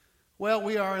Well,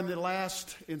 we are in the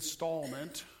last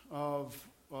installment of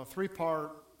a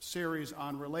three-part series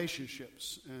on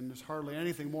relationships, and there's hardly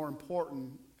anything more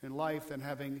important in life than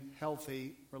having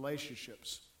healthy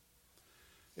relationships.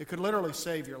 It could literally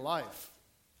save your life.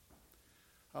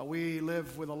 We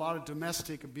live with a lot of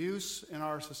domestic abuse in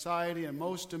our society, and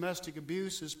most domestic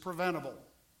abuse is preventable,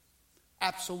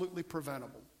 absolutely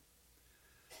preventable,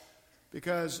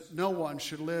 because no one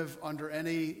should live under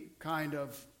any kind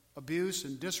of abuse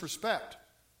and disrespect.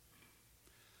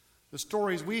 The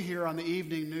stories we hear on the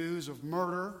evening news of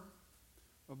murder,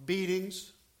 of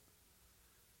beatings,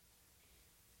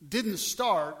 didn't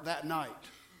start that night.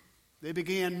 They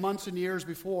began months and years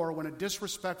before, when a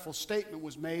disrespectful statement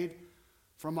was made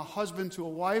from a husband to a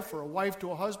wife, or a wife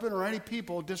to a husband, or any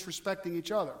people disrespecting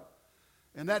each other.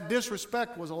 And that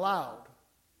disrespect was allowed.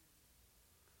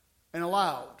 And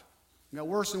allowed. It got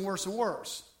worse and worse and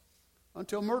worse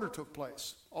until murder took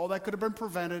place. All that could have been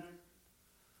prevented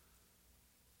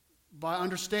by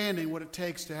understanding what it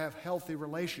takes to have healthy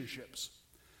relationships.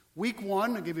 Week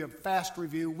 1, I'll give you a fast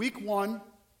review. Week 1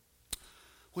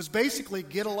 was basically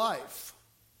get a life.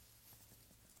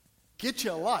 Get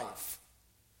you a life.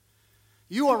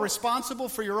 You are responsible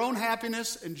for your own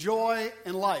happiness and joy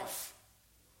in life.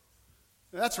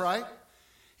 That's right.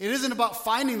 It isn't about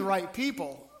finding the right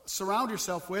people to surround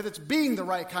yourself with. It's being the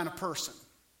right kind of person.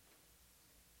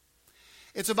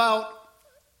 It's about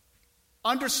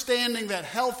understanding that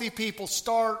healthy people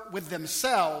start with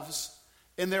themselves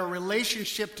in their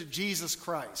relationship to Jesus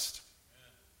Christ.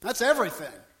 That's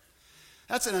everything.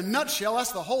 That's in a nutshell.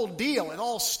 That's the whole deal. It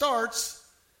all starts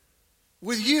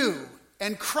with you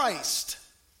and Christ.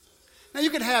 Now, you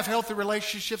can have healthy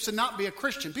relationships and not be a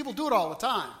Christian. People do it all the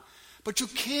time. But you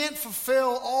can't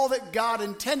fulfill all that God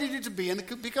intended you to be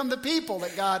and become the people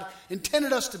that God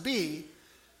intended us to be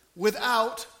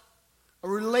without a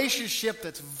relationship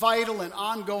that's vital and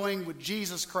ongoing with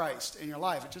Jesus Christ in your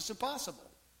life. It's just impossible.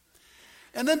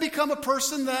 And then become a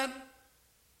person that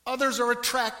others are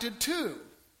attracted to.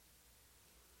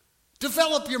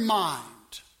 Develop your mind.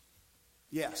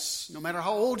 Yes, no matter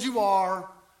how old you are,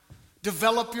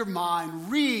 develop your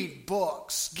mind. Read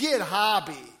books. Get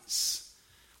hobbies.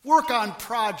 Work on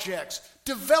projects.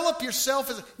 Develop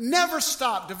yourself. Never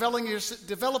stop developing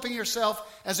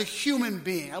yourself as a human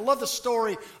being. I love the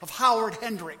story of Howard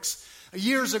Hendricks.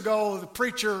 Years ago, the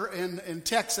preacher in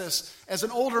Texas, as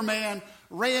an older man,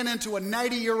 ran into a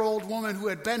 90-year-old woman who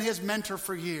had been his mentor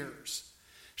for years.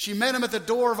 She met him at the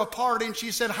door of a party, and she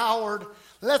said, "Howard,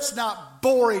 let's not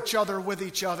bore each other with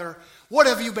each other. What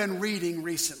have you been reading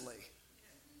recently?"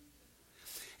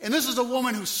 And this is a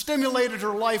woman who stimulated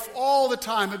her life all the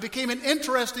time and became an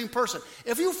interesting person.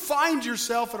 If you find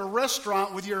yourself at a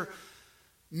restaurant with your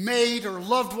mate or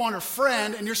loved one or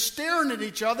friend and you're staring at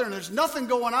each other and there's nothing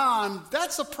going on,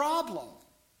 that's a problem.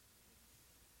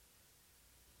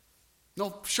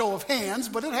 No show of hands,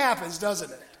 but it happens,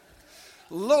 doesn't it?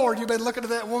 Lord, you've been looking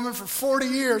at that woman for 40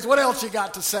 years. What else you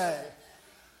got to say?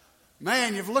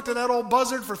 Man, you've looked at that old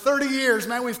buzzard for 30 years.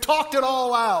 Man, we've talked it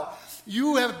all out.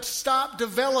 You have stopped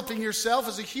developing yourself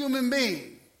as a human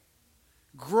being.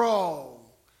 Grow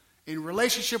in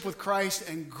relationship with Christ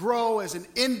and grow as an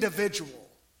individual.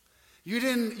 You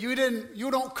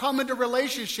don't come into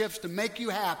relationships to make you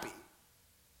happy.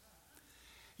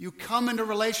 You come into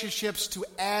relationships to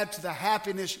add to the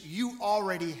happiness you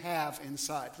already have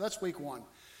inside. So that's week 1.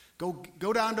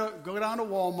 Go down to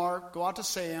Walmart, go out to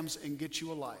Sam's, and get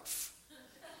you a life.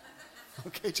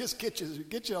 Okay, just get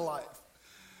you a life.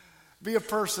 Be a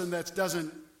person that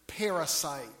doesn't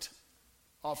parasite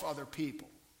off other people.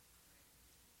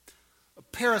 A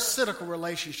parasitical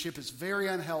relationship is very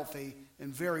unhealthy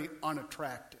and very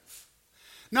unattractive.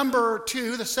 Number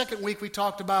 2, the second week we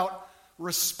talked about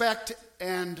respect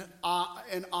and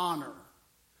honor.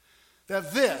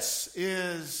 That this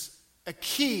is a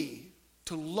key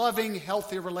to loving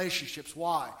healthy relationships.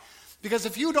 Why? Because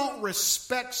if you don't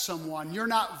respect someone, you're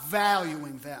not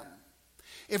valuing them.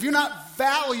 If you're not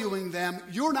valuing them,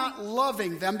 you're not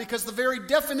loving them, because the very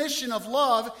definition of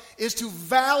love is to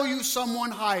value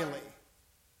someone highly.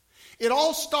 It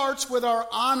all starts with our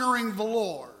honoring the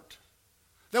Lord,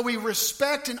 that we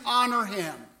respect and honor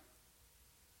Him.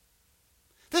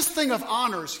 This thing of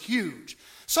honor is huge.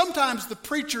 Sometimes the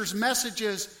preacher's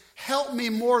messages help me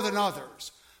more than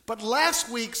others, but last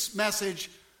week's message,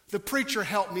 the preacher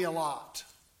helped me a lot.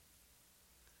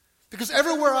 Because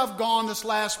everywhere I've gone this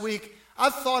last week,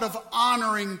 I've thought of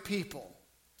honoring people.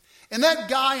 And that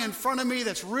guy in front of me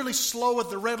that's really slow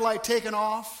with the red light taken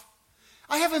off,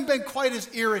 I haven't been quite as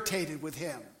irritated with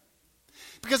him.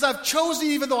 Because I've chosen,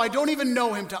 even though I don't even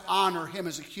know him, to honor him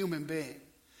as a human being.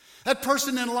 That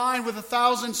person in line with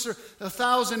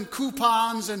 1,000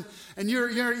 coupons and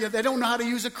they don't know how to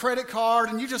use a credit card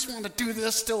and you just want to do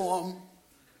this to them.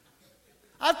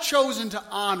 I've chosen to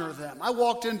honor them. I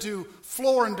walked into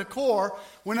Floor and Decor,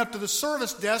 went up to the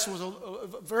service desk, was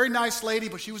a very nice lady,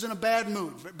 but she was in a bad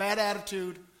mood, bad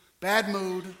attitude, bad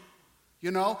mood. You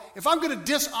know, if I'm going to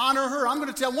dishonor her, I'm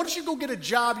going to tell her, why don't you go get a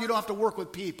job you don't have to work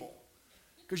with people?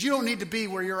 Because you don't need to be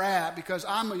where you're at because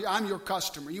I'm your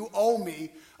customer. You owe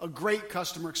me a great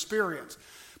customer experience.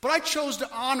 But I chose to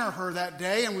honor her that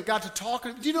day, and we got to talk.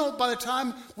 You know, by the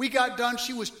time we got done,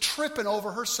 she was tripping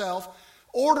over herself,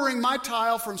 ordering my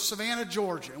tile from Savannah,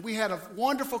 Georgia. And we had a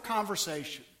wonderful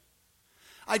conversation.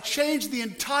 I changed the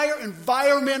entire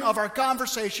environment of our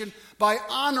conversation by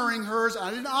honoring hers. I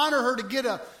didn't honor her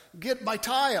to get my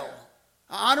tile.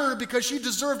 I honored her because she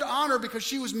deserved honor because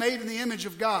she was made in the image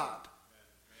of God.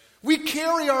 We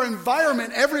carry our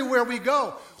environment everywhere we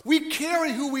go. We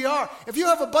carry who we are. If you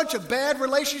have a bunch of bad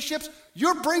relationships,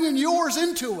 you're bringing yours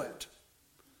into it.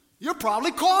 You're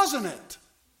probably causing it.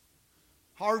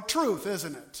 Hard truth,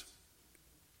 isn't it?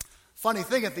 Funny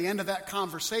thing, at the end of that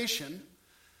conversation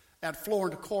at Floor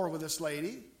and Decor with this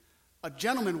lady, a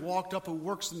gentleman walked up who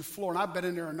works in the floor, and I've been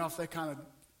in there enough, they kind of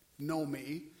know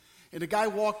me. And the guy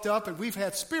walked up, and we've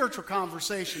had spiritual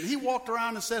conversation. He walked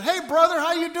around and said, "Hey, brother,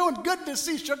 how you doing? Good to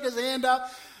see you." Shook his hand out.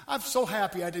 I'm so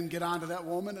happy I didn't get onto that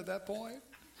woman at that point.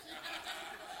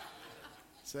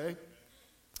 See?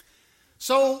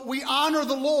 So we honor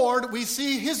the Lord. We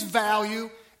see His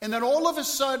value. And then all of a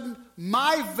sudden,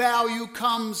 my value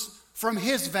comes from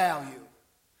His value.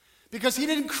 Because He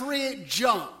didn't create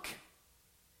junk.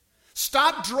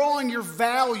 Stop drawing your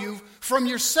value from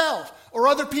yourself or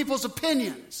other people's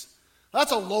opinions.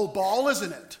 That's a low ball,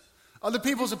 isn't it? Other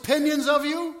people's opinions of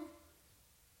you?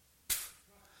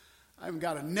 I haven't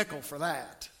got a nickel for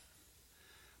that.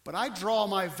 But I draw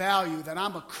my value that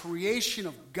I'm a creation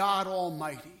of God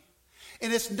Almighty.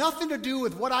 And it's nothing to do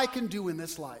with what I can do in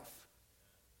this life.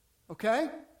 Okay?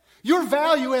 Your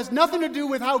value has nothing to do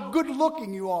with how good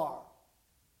looking you are.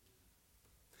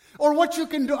 Or what you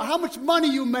can do, how much money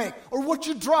you make, or what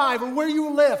you drive, or where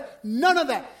you live. None of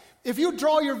that. If you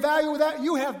draw your value with that,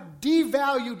 you have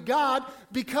devalued God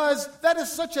because that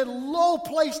is such a low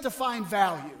place to find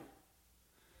value.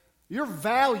 You're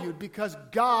valued because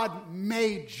God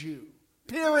made you.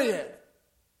 Period.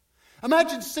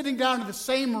 Imagine sitting down in the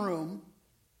same room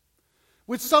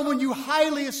with someone you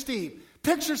highly esteem.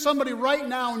 Picture somebody right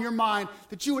now in your mind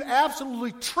that you would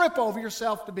absolutely trip over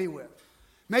yourself to be with.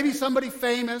 Maybe somebody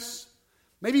famous.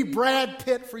 Maybe Brad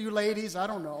Pitt for you ladies. I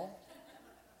don't know.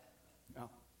 No.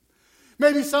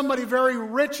 Maybe somebody very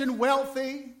rich and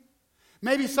wealthy.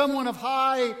 Maybe someone of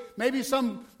high, maybe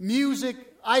some music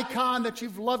icon that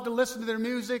you've loved to listen to their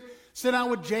music. Sit down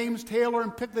with James Taylor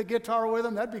and pick the guitar with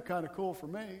him. That'd be kind of cool for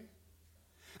me.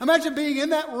 Imagine being in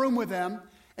that room with them,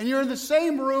 and you're in the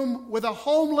same room with a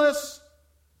homeless,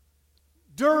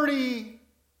 dirty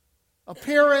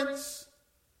appearance,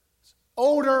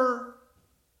 odor,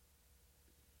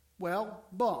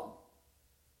 bum.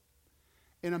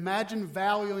 And imagine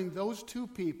valuing those two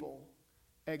people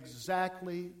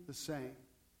exactly the same.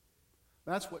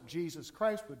 That's what Jesus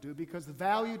Christ would do, because the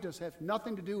value does have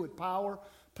nothing to do with power,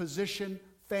 position,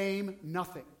 fame,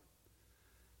 nothing.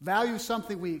 Value is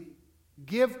something we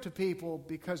give to people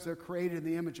because they're created in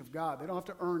the image of God. They don't have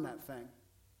to earn that thing.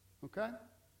 Okay?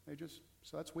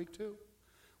 So that's week 2.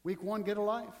 Week 1, get a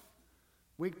life.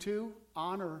 Week 2,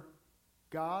 honor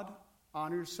God,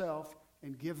 honor yourself,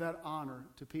 and give that honor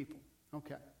to people.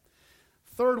 Okay.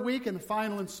 3rd week and the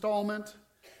final installment,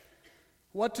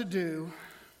 what to do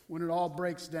when it all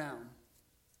breaks down.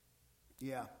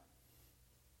 Yeah.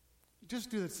 Just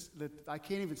do this. I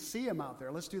can't even see him out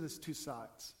there. Let's do this 2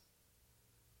 sides.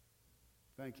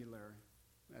 Thank you, Larry.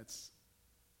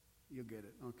 You'll get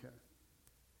it. Okay.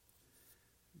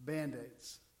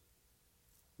 Band-Aids,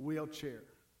 wheelchair,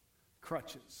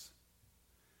 crutches.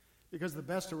 Because the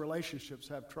best of relationships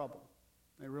have trouble.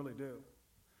 They really do.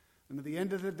 And at the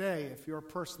end of the day, if you're a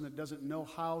person that doesn't know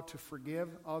how to forgive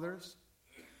others,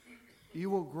 you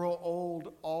will grow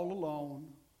old all alone,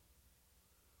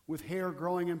 with hair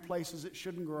growing in places it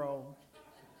shouldn't grow,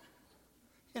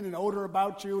 and an odor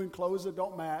about you and clothes that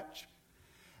don't match.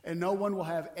 And no one will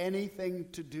have anything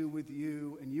to do with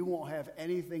you, and you won't have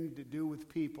anything to do with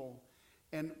people.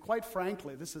 And quite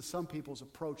frankly, this is some people's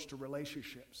approach to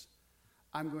relationships.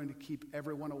 I'm going to keep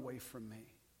everyone away from me.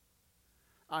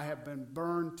 I have been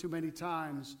burned too many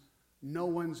times. No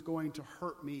one's going to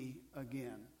hurt me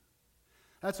again.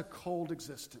 That's a cold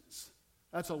existence.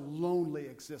 That's a lonely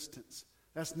existence.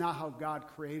 That's not how God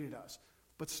created us.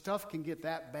 But stuff can get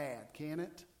that bad, can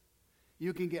it?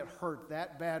 you can get hurt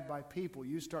that bad by people.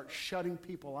 You start shutting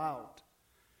people out.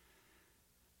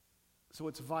 So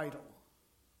it's vital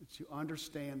that you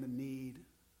understand the need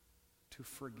to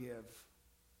forgive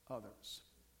others.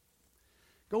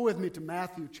 Go with me to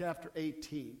Matthew chapter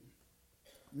 18.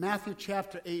 Matthew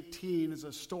chapter 18 is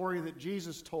a story that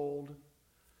Jesus told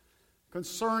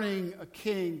concerning a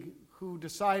king who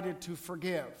decided to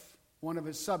forgive one of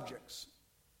his subjects.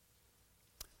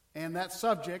 And that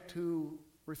subject who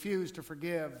refused to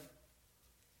forgive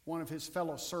one of his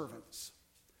fellow servants.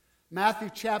 Matthew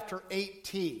chapter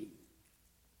 18.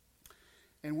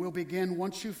 And we'll begin,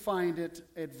 once you find it,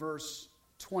 at verse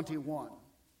 21.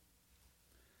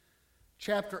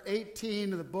 Chapter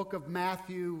 18 of the book of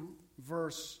Matthew,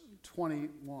 verse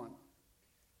 21.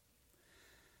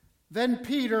 Then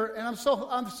Peter, and I'm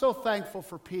so thankful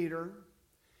for Peter.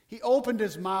 He opened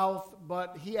his mouth,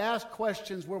 but he asked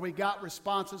questions where we got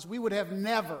responses we would have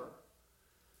never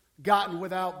gotten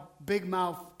without big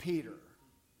mouth Peter.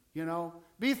 You know,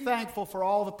 be thankful for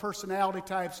all the personality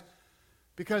types,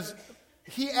 because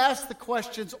he asked the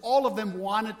questions all of them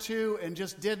wanted to and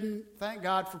just didn't. Thank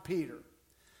God for Peter.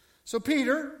 So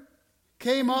Peter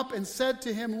came up and said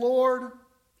to him, Lord,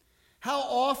 how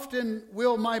often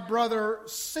will my brother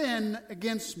sin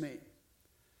against me,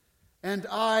 and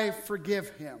I forgive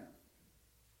him?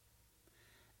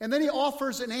 And then he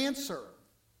offers an answer.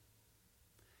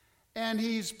 And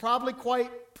he's probably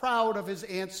quite proud of his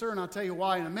answer, and I'll tell you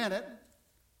why in a minute.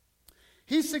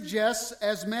 He suggests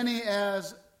as many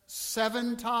as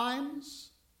 7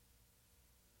 times.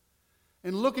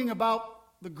 And looking about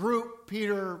the group,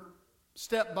 Peter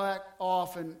stepped back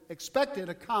off and expected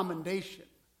a commendation,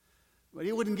 but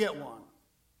he wouldn't get one.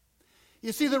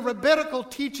 You see, the rabbinical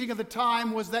teaching of the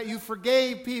time was that you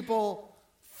forgave people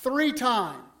 3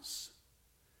 times.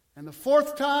 And the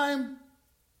 4th time,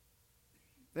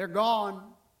 they're gone.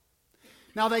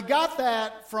 Now, they got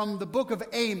that from the book of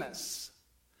Amos.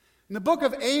 In the book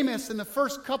of Amos, in the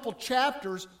first couple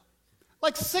chapters,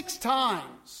 like 6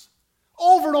 times,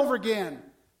 over and over again,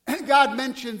 God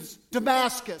mentions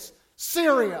Damascus,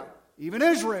 Syria, even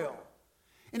Israel.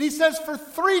 And he says, for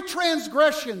 3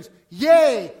 transgressions,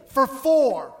 yea, for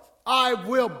 4, I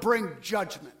will bring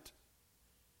judgment.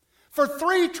 For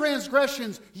 3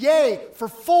 transgressions, yea, for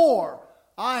 4,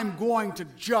 I'm going to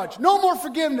judge. No more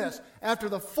forgiveness after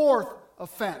the 4th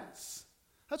offense.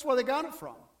 That's where they got it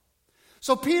from.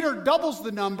 So Peter doubles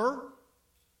the number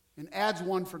and adds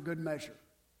 1 for good measure.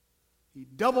 He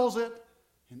doubles it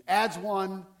and adds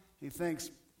 1. He thinks,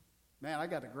 man, I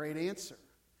got a great answer.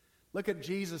 Look at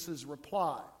Jesus'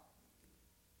 reply.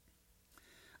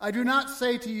 I do not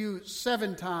say to you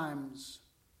 7 times,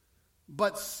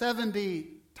 but 70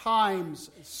 times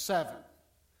 7.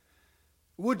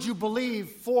 Would you believe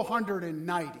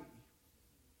 490?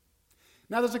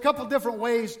 Now, there's a couple different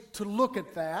ways to look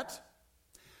at that.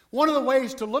 One of the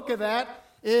ways to look at that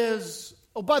is,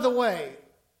 oh, by the way,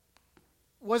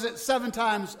 was it 7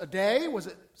 times a day? Was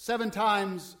it 7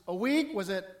 times a week?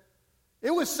 It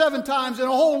was 7 times in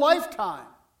a whole lifetime.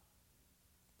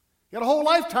 You got a whole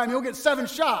lifetime, you'll get 7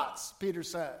 shots, Peter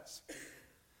says.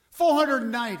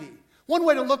 490. One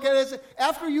way to look at it is,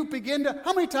 after you begin to,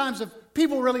 how many times have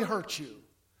people really hurt you?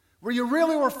 Where you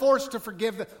really were forced to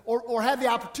forgive them, or had the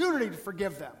opportunity to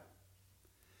forgive them?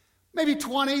 Maybe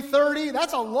 20, 30,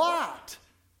 that's a lot.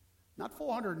 Not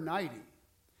 490.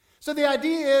 So the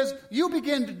idea is, you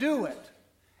begin to do it,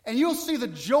 and you'll see the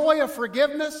joy of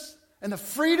forgiveness and the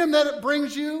freedom that it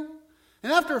brings you.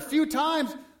 And after a few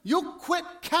times, you'll quit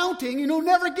counting and you'll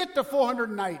never get to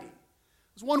 490.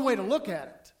 It's one way to look at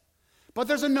it. But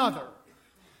there's another.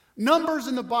 Numbers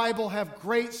in the Bible have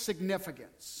great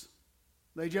significance.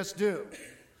 They just do.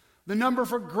 The number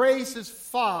for grace is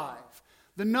 5.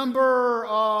 The number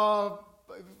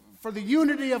for the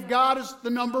unity of God is the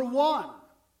number 1.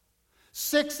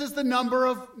 6 is the number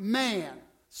of man.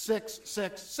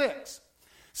 666.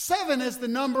 7 is the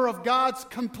number of God's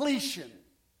completion.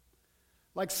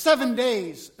 Like 7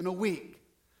 days in a week.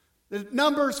 The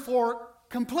numbers for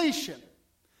completion.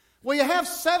 Well, you have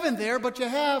 7 there, but you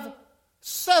have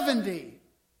 70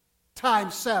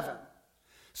 times 7.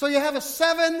 So you have a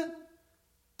 7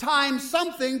 times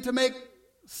something to make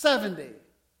 70.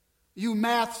 You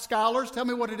math scholars, tell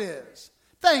me what it is.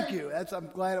 Thank you. I'm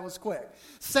glad it was quick.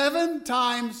 7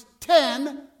 times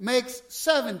 10 makes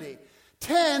 70.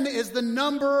 10 is the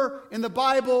number in the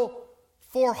Bible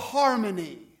for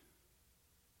harmony.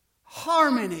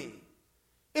 Harmony.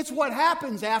 It's what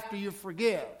happens after you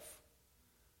forgive.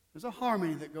 There's a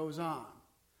harmony that goes on.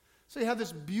 So you have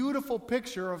this beautiful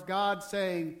picture of God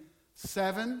saying,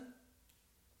 7,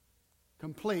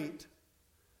 complete,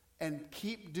 and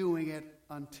keep doing it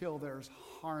until there's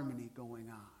harmony going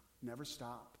on. Never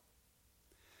stop.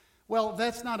 Well,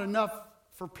 that's not enough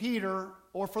for Peter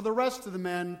or for the rest of the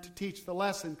men to teach the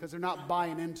lesson because they're not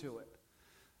buying into it.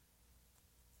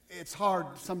 It's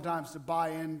hard sometimes to buy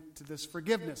into this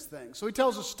forgiveness thing. So he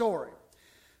tells a story.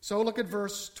 So look at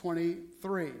verse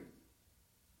 23.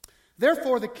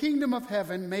 Therefore, the kingdom of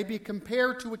heaven may be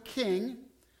compared to a king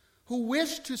who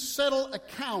wished to settle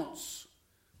accounts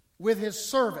with his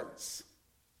servants.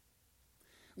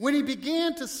 When he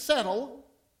began to settle,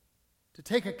 to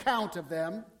take account of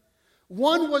them,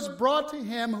 one was brought to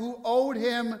him who owed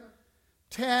him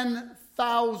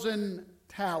 10,000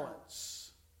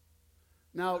 talents.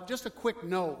 Now, just a quick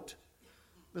note.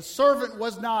 The servant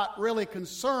was not really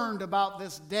concerned about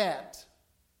this debt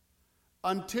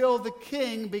until the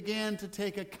king began to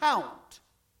take account.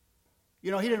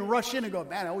 You know, he didn't rush in and go,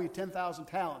 man, I owe you 10,000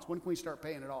 talents. When can we start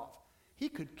paying it off? He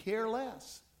could care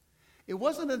less. It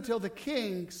wasn't until the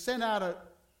king sent out a,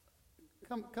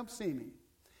 come see me.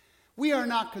 We are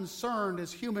not concerned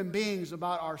as human beings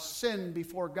about our sin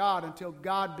before God until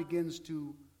God begins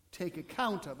to take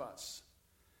account of us.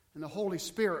 And the Holy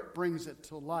Spirit brings it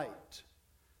to light.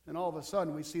 And all of a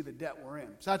sudden we see the debt we're in.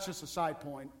 So that's just a side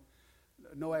point.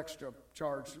 No extra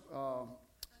charge.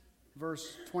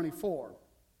 Verse 24.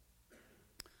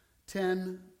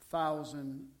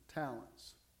 10,000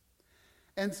 talents.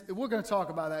 And we're going to talk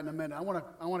about that in a minute. I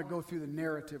want to go through the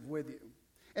narrative with you.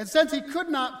 And since he could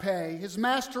not pay, his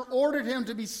master ordered him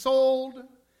to be sold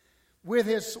with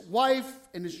his wife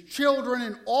and his children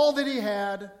and all that he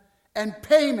had, and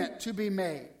payment to be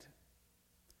made.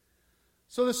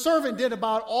 So the servant did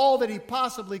about all that he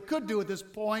possibly could do at this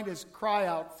point, is cry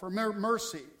out for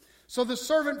mercy. So the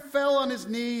servant fell on his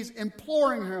knees,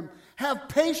 imploring him, have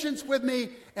patience with me,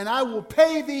 and I will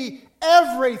pay thee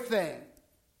everything.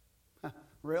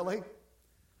 Really?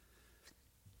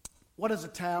 What is a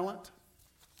talent?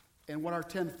 And what are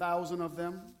 10,000 of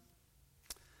them?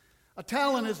 A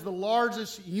talent is the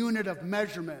largest unit of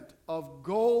measurement of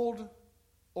gold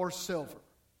or silver.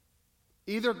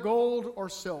 Either gold or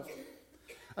silver.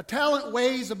 One talent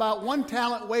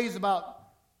weighs about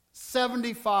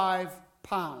 75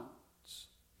 pounds.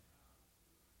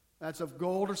 That's of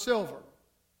gold or silver.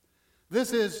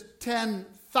 This is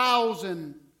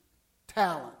 10,000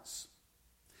 talents.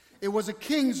 It was a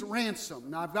king's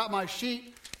ransom. Now I've got my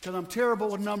sheet because I'm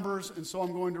terrible with numbers, and so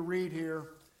I'm going to read here.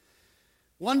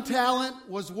 1 talent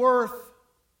was worth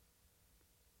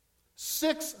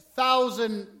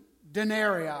 6,000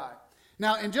 denarii.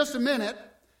 Now, in just a minute,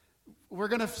 we're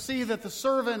going to see that the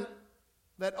servant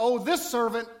that owed this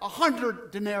servant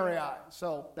 100 denarii.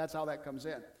 So that's how that comes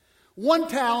in. 1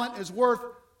 talent is worth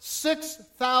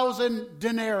 6,000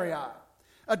 denarii.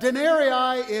 A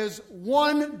denarii is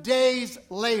 1 day's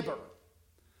labor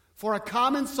for a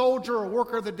common soldier or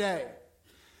worker of the day.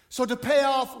 So to pay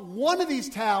off one of these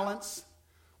talents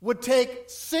would take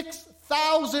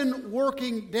 6,000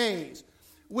 working days,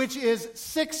 which is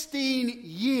 16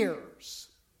 years.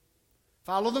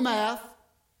 Follow the math.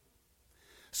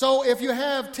 So if you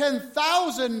have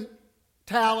 10,000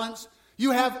 talents,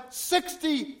 you have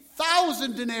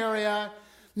 60,000 denarii.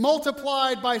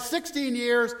 Multiplied by 16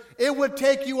 years, it would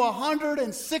take you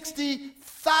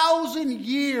 160,000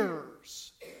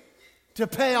 years to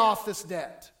pay off this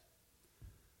debt.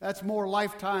 That's more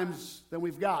lifetimes than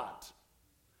we've got.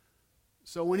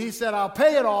 So when he said, I'll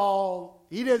pay it all,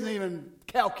 he didn't even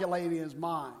calculate in his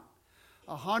mind.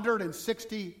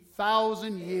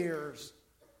 160,000 years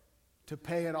to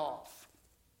pay it off.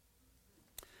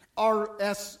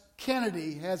 R.S.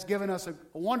 Kennedy has given us a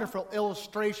wonderful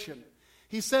illustration.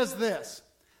 He says this,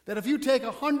 that if you take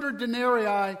 100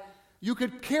 denarii, you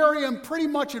could carry them pretty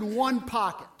much in one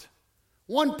pocket.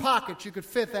 One pocket, you could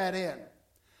fit that in.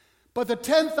 But the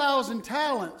 10,000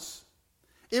 talents,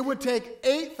 it would take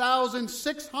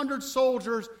 8,600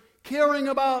 soldiers carrying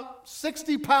about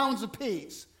 60 pounds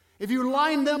apiece. If you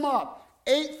line them up,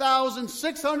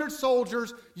 8,600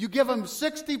 soldiers, you give them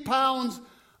 60 pounds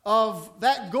of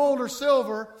that gold or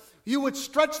silver, you would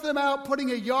stretch them out,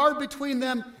 putting a yard between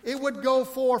them. It would go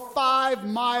for 5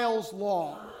 miles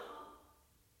long.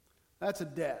 That's a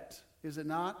debt, is it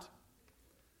not?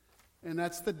 And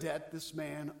that's the debt this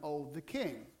man owed the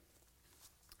king.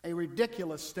 A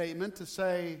ridiculous statement to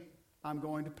say, I'm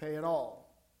going to pay it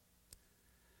all.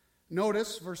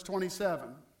 Notice verse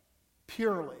 27.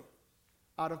 Purely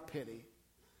out of pity,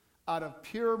 out of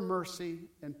pure mercy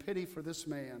and pity for this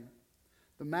man,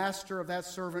 the master of that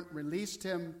servant released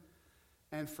him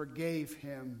and forgave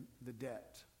him the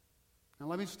debt. Now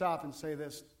let me stop and say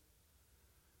this.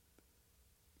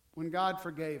 When God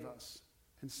forgave us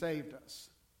and saved us,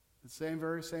 at the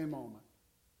very same moment,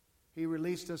 He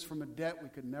released us from a debt we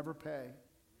could never pay,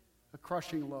 a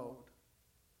crushing load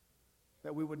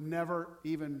that we would never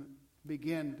even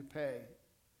begin to pay,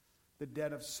 the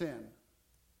debt of sin.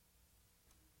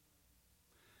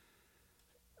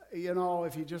 You know,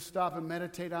 if you just stop and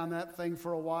meditate on that thing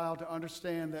for a while to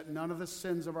understand that none of the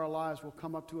sins of our lives will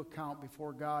come up to account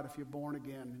before God if you're born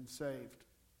again and saved.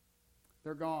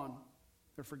 They're gone.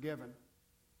 They're forgiven.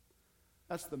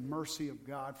 That's the mercy of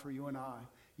God for you and I.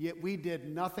 Yet we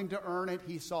did nothing to earn it.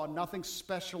 He saw nothing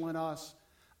special in us.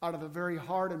 Out of the very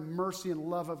heart and mercy and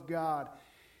love of God,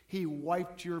 He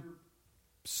wiped your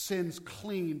sins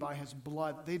clean by His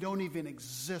blood. They don't even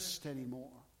exist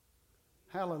anymore.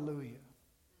 Hallelujah.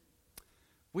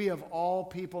 We of all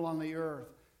people on the earth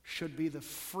should be the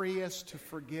freest to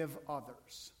forgive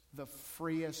others, the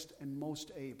freest and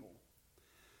most able.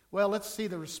 Well, let's see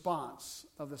the response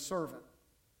of the servant.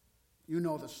 You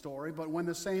know the story, but when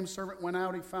the same servant went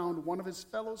out, he found one of his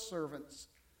fellow servants.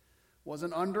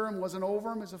 Wasn't under him, wasn't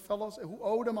over him, as a fellow who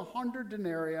owed him 100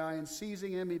 denarii, and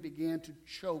seizing him, he began to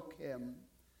choke him,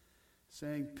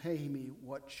 saying, "Pay me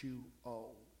what you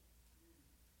owe."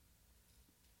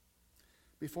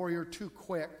 Before you're too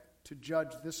quick to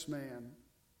judge this man,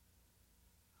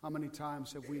 how many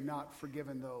times have we not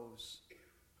forgiven those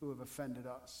who have offended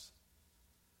us?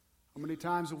 How many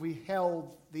times have we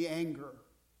held the anger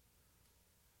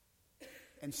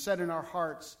and said in our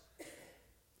hearts,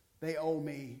 they owe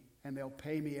me and they'll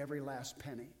pay me every last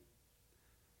penny,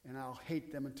 and I'll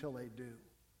hate them until they do.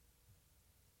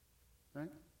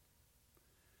 Right?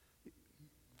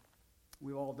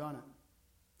 We've all done it.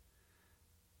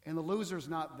 And the loser's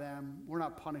not them. We're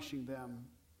not punishing them.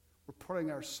 We're putting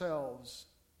ourselves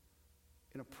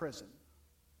in a prison.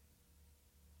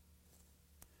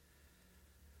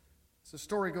 As the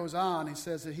story goes on, he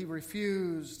says that he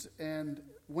refused and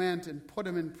went and put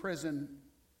him in prison.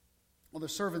 Well, the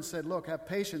servant said, "Look, have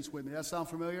patience with me." That sound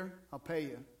familiar? I'll pay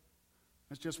you.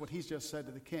 That's just what he's just said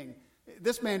to the king.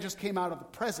 This man just came out of the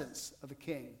presence of the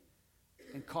king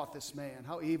and caught this man.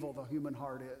 How evil the human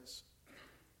heart is.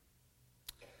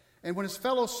 And when his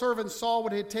fellow servants saw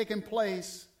what had taken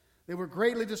place, they were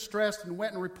greatly distressed and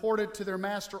went and reported to their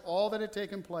master all that had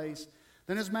taken place.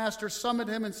 Then his master summoned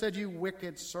him and said, "You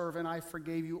wicked servant, I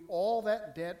forgave you all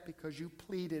that debt because you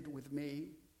pleaded with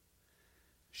me.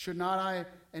 Should not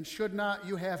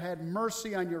you have had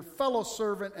mercy on your fellow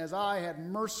servant as I had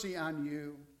mercy on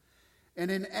you?"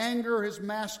 And in anger his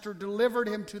master delivered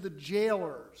him to the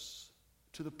jailers,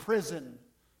 to the prison,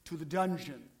 to the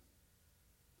dungeon.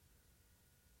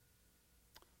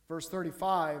 Verse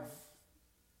 35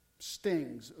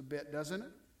 stings a bit, doesn't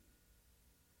it?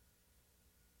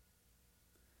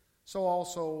 So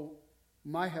also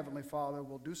my heavenly Father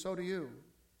will do so to you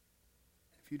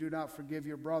if you do not forgive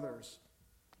your brothers,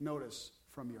 notice,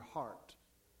 from your heart.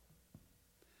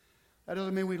 That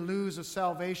doesn't mean we lose a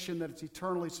salvation that it's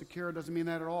eternally secure. It doesn't mean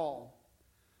that at all.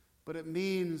 But it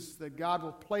means that God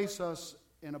will place us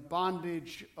in a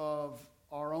bondage of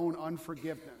our own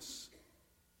unforgiveness.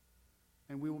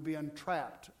 And we will be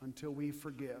entrapped until we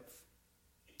forgive.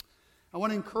 I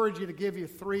want to encourage you to give you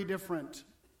 3 different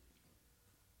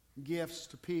gifts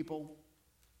to people.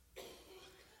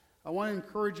 I want to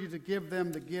encourage you to give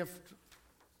them the gift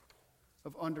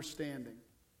of understanding.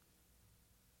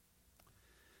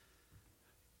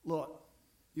 Look,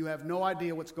 you have no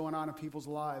idea what's going on in people's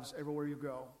lives everywhere you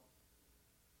go.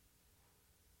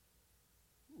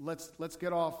 Let's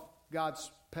get off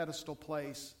God's pedestal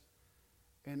place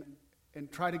and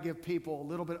try to give people a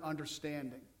little bit of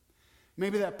understanding.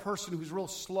 Maybe that person who's real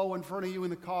slow in front of you in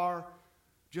the car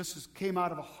just came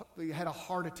out of had a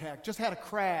heart attack, just had a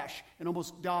crash and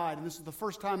almost died, and this is the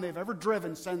first time they've ever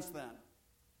driven since then.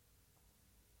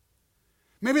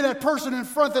 Maybe that person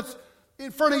that's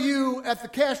in front of you at the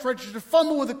cash register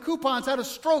fumbling with the coupons had a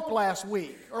stroke last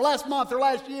week or last month or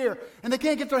last year, and they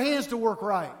can't get their hands to work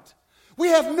right. We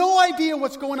have no idea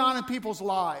what's going on in people's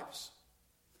lives.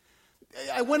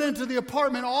 I went into the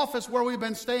apartment office where we've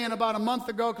been staying about a month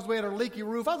ago because we had a leaky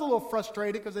roof. I was a little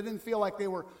frustrated because I didn't feel like they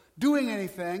were doing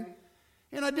anything.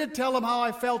 And I did tell them how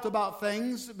I felt about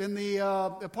things. And the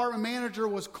apartment manager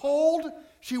was cold,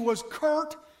 she was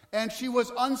curt, and she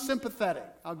was unsympathetic.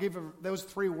 I'll give her those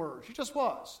 3 words. She just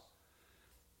was.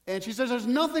 And she says, "There's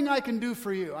nothing I can do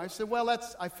for you." I said, "Well,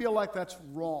 I feel like that's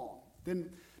wrong."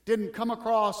 Didn't come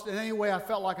across in any way I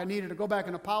felt like I needed to go back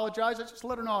and apologize. I just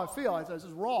let her know how I feel. I said, "This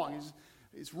is wrong.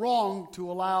 It's wrong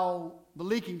to allow the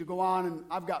leaking to go on, and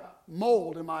I've got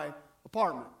mold in my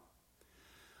apartment."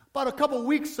 About a couple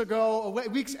weeks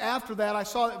after that, I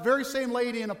saw that very same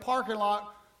lady in a parking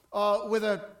lot with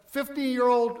a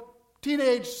 15-year-old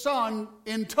teenage son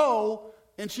in tow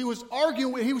And she was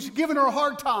arguing, he was giving her a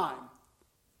hard time.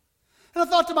 And I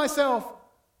thought to myself,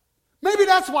 maybe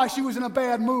that's why she was in a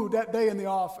bad mood that day in the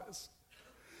office.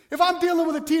 If I'm dealing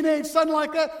with a teenage son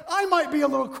like that, I might be a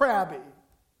little crabby.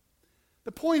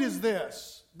 The point is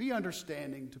this: be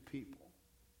understanding to people.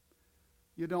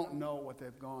 You don't know what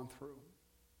they've gone through.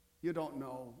 You don't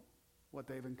know what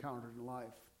they've encountered in life.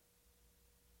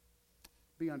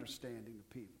 Be understanding of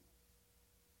people.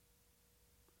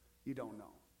 You don't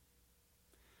know.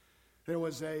 There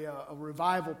was a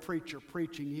revival preacher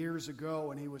preaching years ago,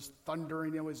 and he was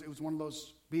thundering. It was one of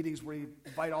those meetings where he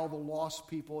invite all the lost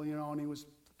people, and he was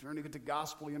trying to get the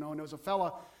gospel, and there was a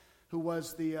fella who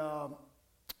was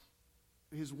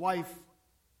his wife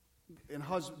and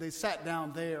husband. They sat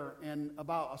down there, and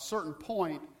about a certain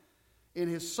point in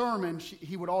his sermon,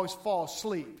 he would always fall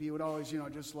asleep. He would always,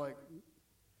 just like,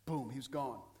 boom, he was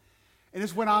gone. And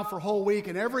this went on for a whole week,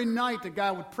 and every night the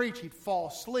guy would preach, he'd fall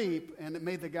asleep, and it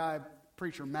made the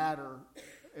preacher madder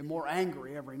and more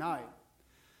angry every night.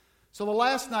 So the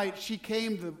last night,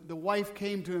 the wife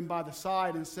came to him by the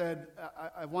side and said,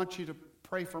 I want you to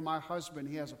pray for my husband.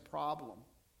 He has a problem.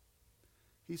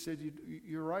 He said,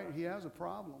 you're right, he has a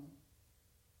problem.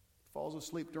 Falls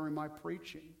asleep during my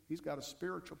preaching. He's got a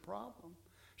spiritual problem.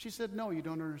 She said, no, you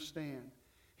don't understand.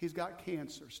 He's got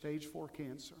cancer, stage 4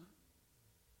 cancer.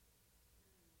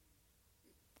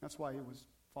 That's why he was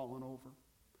falling over.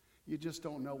 You just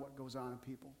don't know what goes on in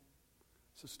people.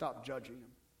 So stop judging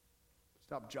them.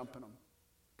 Stop jumping them.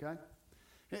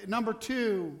 Okay? Number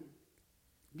 2,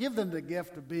 give them the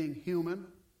gift of being human.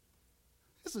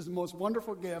 This is the most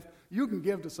wonderful gift you can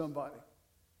give to somebody.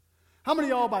 How many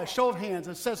of y'all, by a show of hands,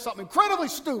 have said something incredibly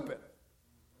stupid?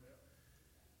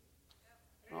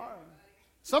 All right.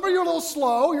 Some of you are a little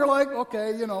slow. You're like,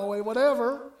 okay,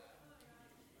 whatever.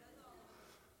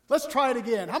 Let's try it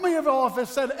again. How many of y'all have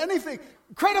said anything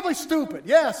incredibly stupid?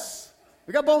 Yes.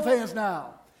 We got both hands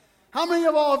now. How many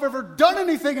of y'all have ever done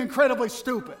anything incredibly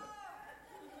stupid?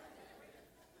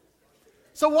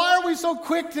 So why are we so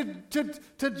quick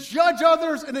to judge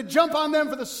others and to jump on them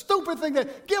for the stupid thing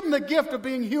that give them the gift of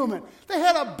being human? They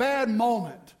had a bad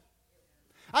moment.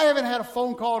 I haven't had a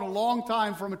phone call in a long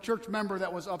time from a church member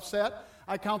that was upset.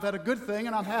 I count that a good thing,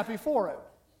 and I'm happy for it.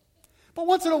 But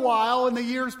once in a while, in the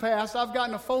years past, I've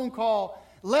gotten a phone call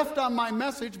left on my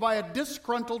message by a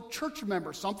disgruntled church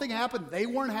member. Something happened. They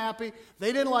weren't happy.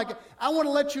 They didn't like it. I want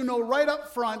to let you know right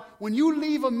up front, when you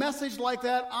leave a message like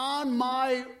that on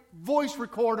my voice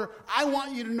recorder, I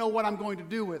want you to know what I'm going to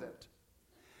do with it.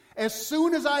 As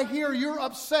soon as I hear you're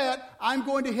upset, I'm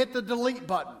going to hit the delete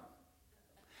button.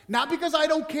 Not because I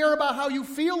don't care about how you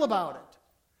feel about it,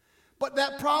 but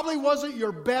that probably wasn't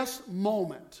your best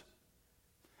moment.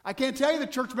 I can't tell you the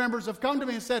church members have come to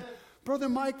me and said, Brother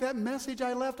Mike, that message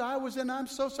I left, I was in, I'm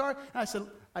so sorry. And I said,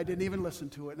 I didn't even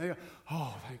listen to it. And they go,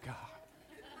 oh, thank God.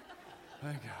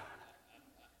 Thank God.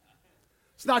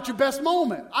 It's not your best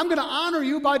moment. I'm going to honor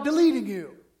you by deleting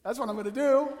you. That's what I'm going to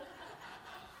do.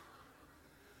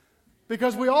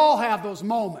 Because we all have those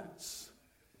moments.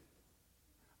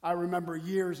 I remember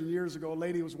years and years ago, a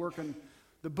lady was working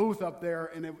the booth up there,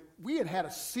 and we had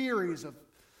a series of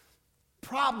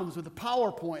problems with the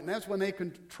PowerPoint, and that's when they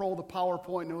control the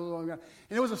PowerPoint. And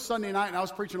it was a Sunday night, and I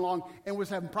was preaching along, and was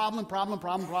having problem.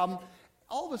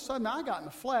 All of a sudden, I got in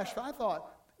the flesh, and I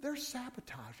thought, they're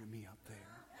sabotaging me up there.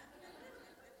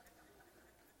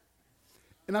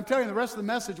 And I'm telling you, the rest of the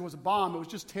message was a bomb. It was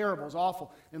just terrible. It was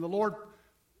awful. And the Lord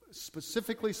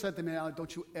specifically said to me,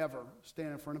 don't you ever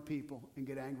stand in front of people and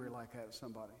get angry like that at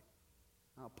somebody.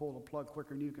 I'll pull the plug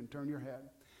quicker than you can turn your head.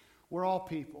 We're all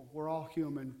people. We're all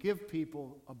human. Give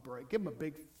people a break. Give them a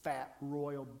big, fat,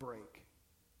 royal break.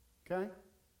 Okay?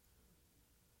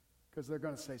 Because they're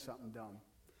going to say something dumb.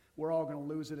 We're all going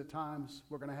to lose it at times.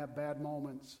 We're going to have bad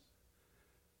moments.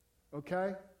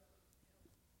 Okay?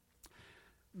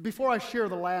 Before I share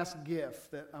the last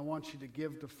gift that I want you to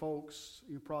give to folks,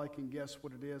 you probably can guess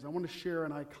what it is. I want to share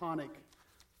an iconic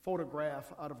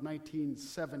photograph out of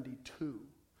 1972.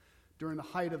 During the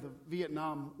height of the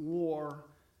Vietnam War,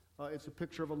 it's a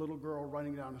picture of a little girl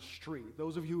running down a street.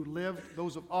 Those of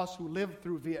us who lived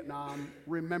through Vietnam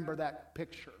remember that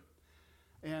picture.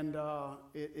 And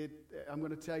I'm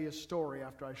going to tell you a story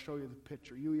after I show you the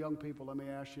picture. You young people, let me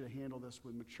ask you to handle this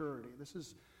with maturity. This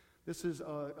is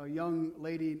a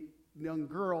young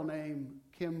girl named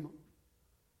Kim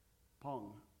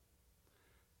Pong.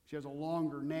 She has a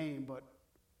longer name, but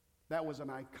that was an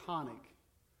iconic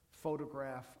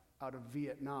photograph out of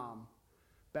Vietnam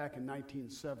back in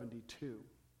 1972.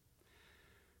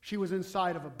 She was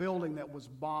inside of a building that was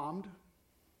bombed.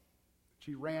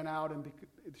 She ran out, and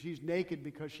she's naked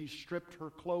because she stripped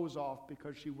her clothes off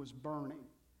because she was burning.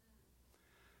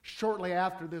 Shortly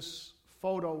after this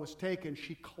photo was taken,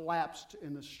 she collapsed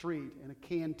in the street, and a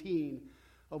canteen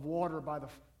of water by the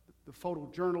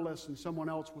photojournalist and someone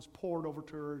else was poured over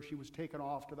to her, and she was taken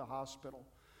off to the hospital.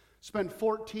 Spent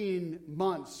 14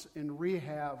 months in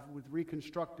rehab with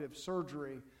reconstructive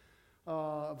surgery,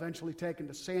 eventually taken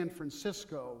to San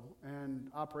Francisco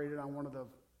and operated on one of the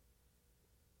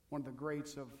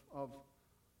greats of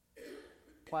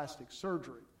plastic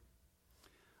surgery.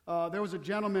 There was a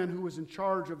gentleman who was in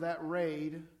charge of that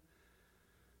raid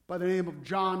by the name of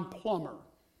John Plummer.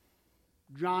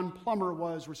 John Plummer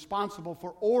was responsible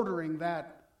for ordering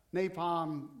that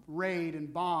napalm raid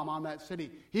and bomb on that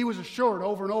city. He was assured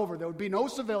over and over there would be no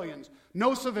civilians,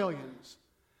 no civilians.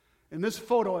 And this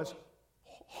photo has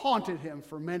haunted him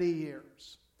for many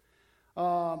years.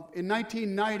 In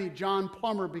 1990, John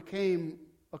Plummer became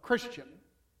a Christian,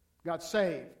 got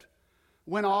saved,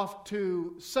 went off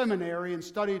to seminary and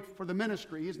studied for the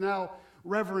ministry. He's now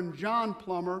Reverend John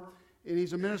Plummer, and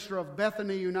he's a minister of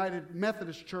Bethany United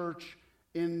Methodist Church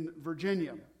in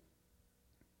Virginia.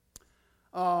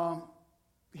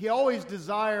 He always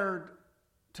desired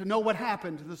to know what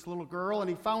happened to this little girl, and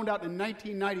he found out in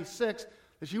 1996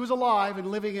 that she was alive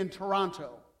and living in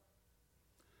Toronto.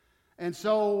 And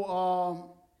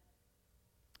so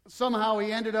somehow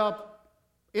he ended up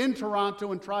in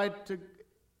Toronto and tried to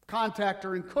contact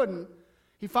her and couldn't.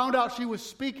 He found out she was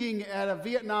speaking at a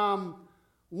Vietnam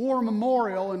War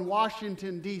memorial in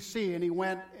Washington, D.C., and he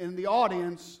went in the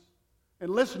audience and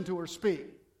listened to her speak.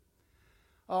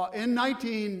 In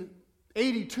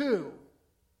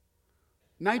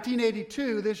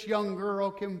 1982, this young girl,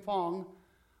 Kim Fong,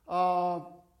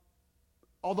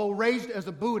 although raised as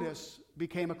a Buddhist,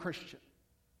 became a Christian.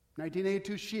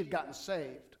 1982, she had gotten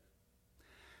saved.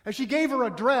 As she gave her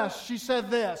address, she said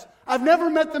this: "I've never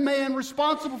met the man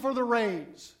responsible for the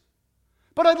raids,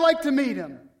 but I'd like to meet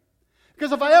him.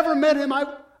 Because if I ever met him, I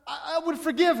would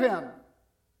forgive him."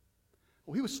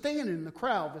 Well, he was standing in the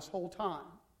crowd this whole time.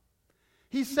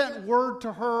 He sent word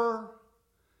to her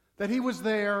that he was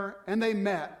there, and they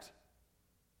met.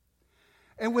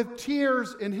 And with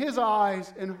tears in his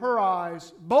eyes and her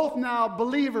eyes, both now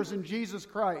believers in Jesus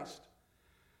Christ,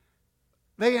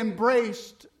 they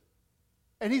embraced,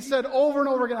 and he said over and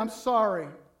over again, "I'm sorry.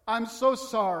 I'm so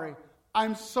sorry.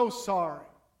 I'm so sorry."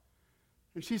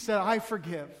 And she said, "I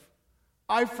forgive.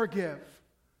 I forgive.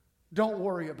 Don't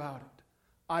worry about it.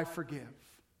 I forgive."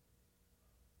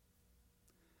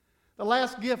 The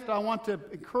last gift I want to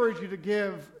encourage you to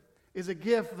give is a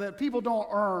gift that people don't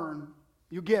earn.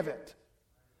 You give it.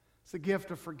 It's the gift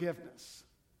of forgiveness.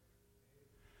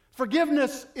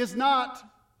 Forgiveness is not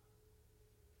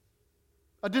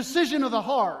a decision of the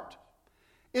heart.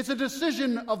 It's a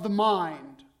decision of the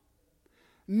mind.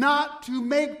 Not to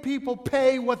make people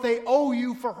pay what they owe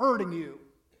you for hurting you.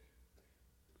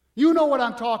 You know what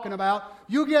I'm talking about.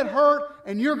 You get hurt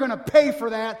and you're going to pay for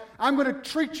that. I'm going to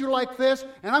treat you like this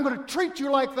and I'm going to treat you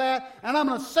like that and I'm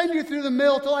going to send you through the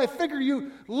mill till I figure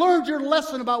you learned your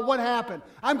lesson about what happened.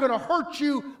 I'm going to hurt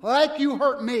you like you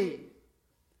hurt me.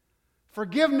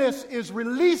 Forgiveness is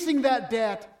releasing that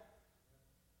debt.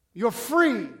 You're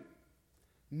free,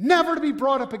 never to be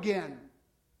brought up again.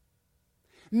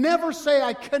 Never say,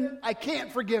 I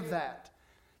can't forgive that.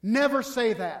 Never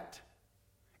say that.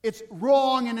 It's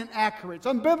wrong and inaccurate. It's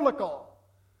unbiblical.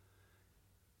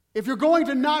 If you're going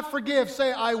to not forgive,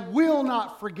 say, "I will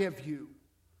not forgive you."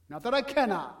 Not that I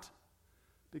cannot,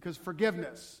 because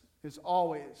forgiveness is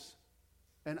always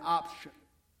an option.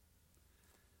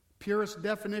 Purest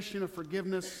definition of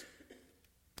forgiveness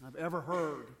I've ever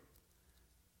heard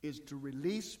is to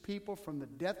release people from the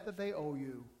debt that they owe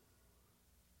you,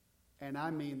 and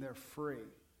I mean they're free.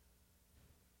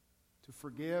 To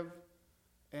forgive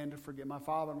and to forget. My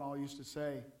father-in-law used to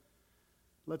say,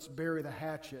 "Let's bury the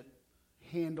hatchet,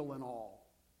 handle and all."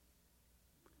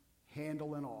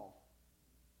 Handle and all.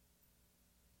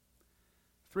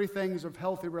 3 things of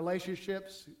healthy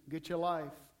relationships: get your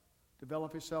life,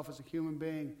 develop yourself as a human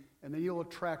being, and then you'll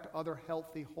attract other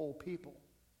healthy, whole people.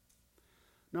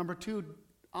 Number 2,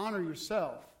 honor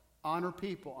yourself, honor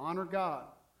people, honor God.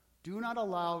 Do not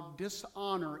allow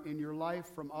dishonor in your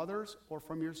life from others or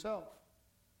from yourself.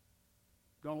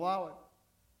 Don't allow it.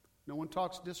 No one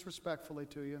talks disrespectfully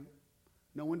to you.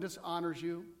 No one dishonors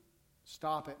you.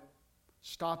 Stop it.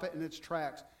 Stop it in its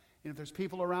tracks. And if there's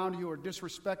people around you who are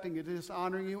disrespecting and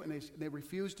dishonoring you and they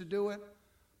refuse to do it,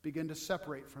 begin to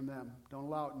separate from them. Don't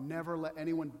allow it. Never let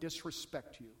anyone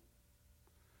disrespect you.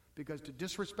 Because to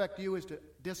disrespect you is to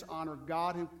dishonor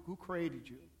God who created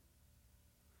you.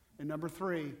 And number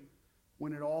 3,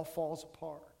 when it all falls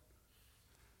apart,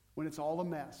 when it's all a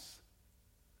mess,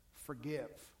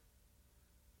 forgive.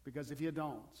 Because if you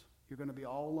don't, you're going to be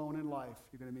all alone in life.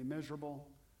 You're going to be miserable.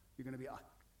 You're going to be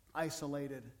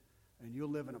isolated. And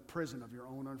you'll live in a prison of your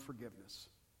own unforgiveness.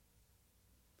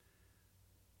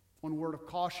 One word of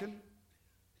caution.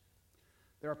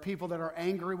 There are people that are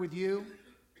angry with you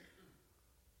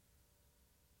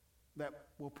that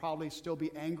will probably still be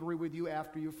angry with you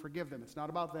after you forgive them. It's not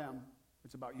about them.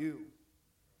 It's about you.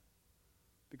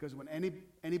 Because when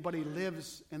anybody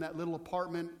lives in that little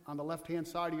apartment on the left-hand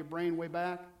side of your brain way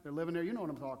back, they're living there, you know what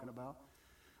I'm talking about.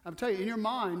 I'm telling you, in your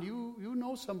mind, you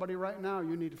know somebody right now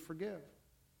you need to forgive.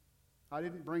 I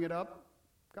didn't bring it up.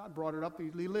 God brought it up.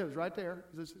 He lives right there.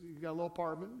 He's got a little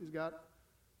apartment. He's got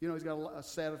a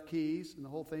set of keys, and the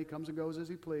whole thing comes and goes as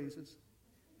he pleases.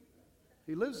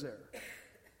 He lives there.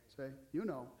 Say, you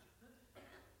know.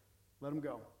 Let him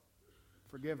go.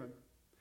 Forgive him.